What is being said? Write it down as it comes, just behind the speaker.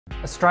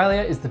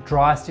Australia is the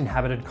driest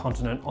inhabited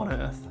continent on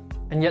Earth,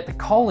 and yet the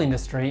coal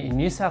industry in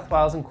New South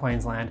Wales and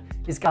Queensland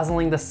is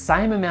guzzling the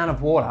same amount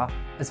of water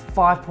as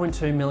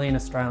 5.2 million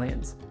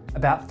Australians,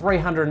 about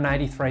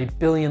 383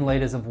 billion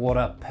litres of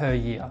water per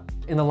year.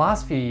 In the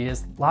last few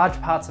years, large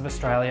parts of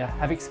Australia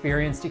have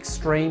experienced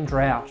extreme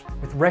drought,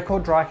 with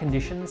record dry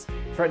conditions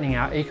threatening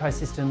our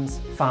ecosystems,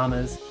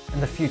 farmers,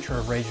 and the future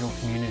of regional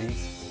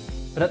communities.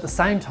 But at the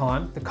same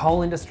time, the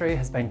coal industry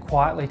has been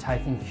quietly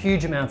taking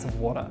huge amounts of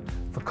water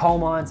for coal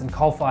mines and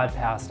coal-fired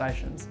power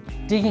stations.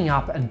 Digging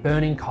up and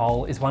burning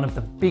coal is one of the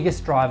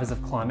biggest drivers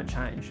of climate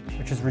change,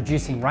 which is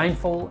reducing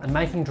rainfall and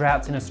making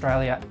droughts in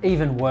Australia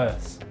even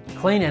worse.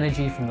 Clean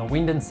energy from the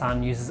wind and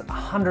sun uses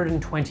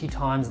 120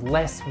 times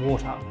less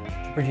water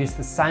to produce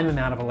the same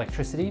amount of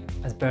electricity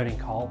as burning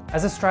coal.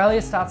 As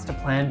Australia starts to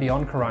plan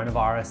beyond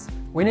coronavirus,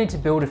 we need to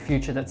build a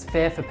future that's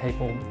fair for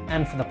people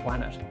and for the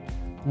planet,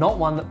 not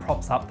one that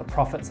props up the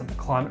profits of the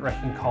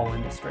climate-wrecking coal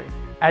industry.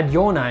 Add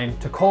your name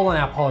to call on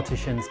our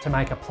politicians to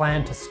make a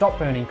plan to stop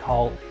burning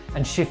coal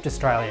and shift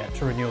Australia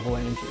to renewable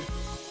energy.